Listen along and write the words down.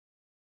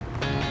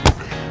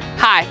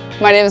Hi,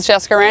 my name is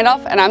Jessica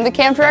Randolph and I'm the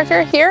camp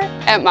director here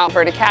at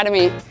Montverde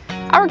Academy.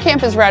 Our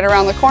camp is right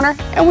around the corner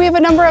and we have a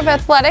number of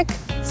athletic,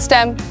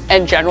 STEM,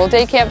 and general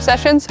day camp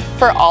sessions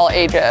for all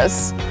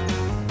ages.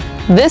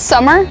 This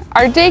summer,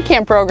 our day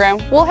camp program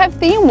will have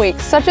theme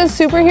weeks such as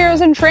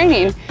Superheroes in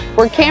Training,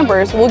 where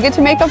campers will get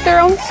to make up their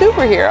own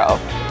superhero,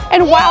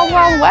 and Wild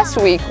Wild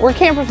West Week, where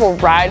campers will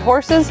ride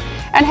horses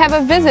and have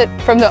a visit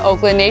from the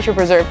Oakland Nature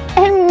Preserve,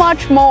 and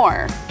much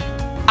more.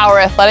 Our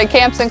athletic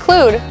camps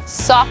include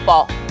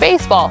softball,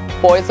 baseball,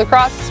 boys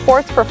lacrosse,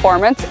 sports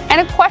performance,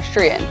 and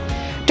equestrian.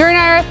 During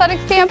our athletic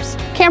camps,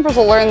 campers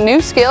will learn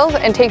new skills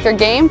and take their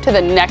game to the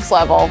next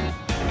level.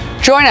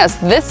 Join us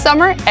this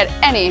summer at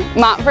any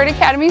Montverde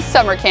Academy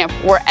summer camp,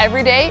 where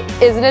every day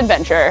is an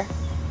adventure.